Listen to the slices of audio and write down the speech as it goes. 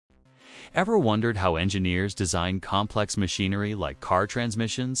Ever wondered how engineers design complex machinery like car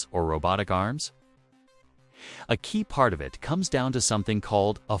transmissions or robotic arms? A key part of it comes down to something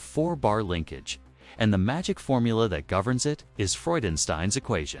called a 4-bar linkage, and the magic formula that governs it is Freudenstein's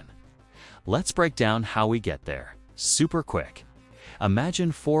equation. Let's break down how we get there, super quick.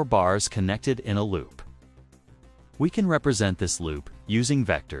 Imagine 4 bars connected in a loop. We can represent this loop using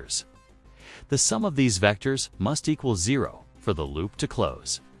vectors. The sum of these vectors must equal 0 for the loop to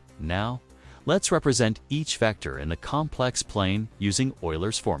close. Now, let's represent each vector in the complex plane using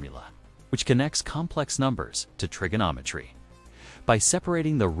Euler's formula, which connects complex numbers to trigonometry. By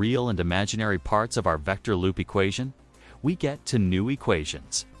separating the real and imaginary parts of our vector loop equation, we get to new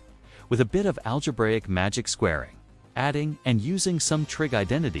equations. With a bit of algebraic magic squaring, adding and using some trig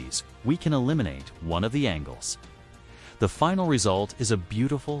identities, we can eliminate one of the angles. The final result is a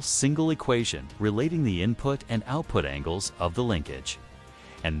beautiful single equation relating the input and output angles of the linkage.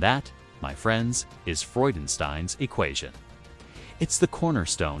 And that, my friends, is Freudenstein's equation. It's the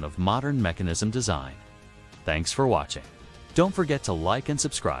cornerstone of modern mechanism design. Thanks for watching. Don't forget to like and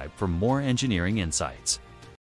subscribe for more engineering insights.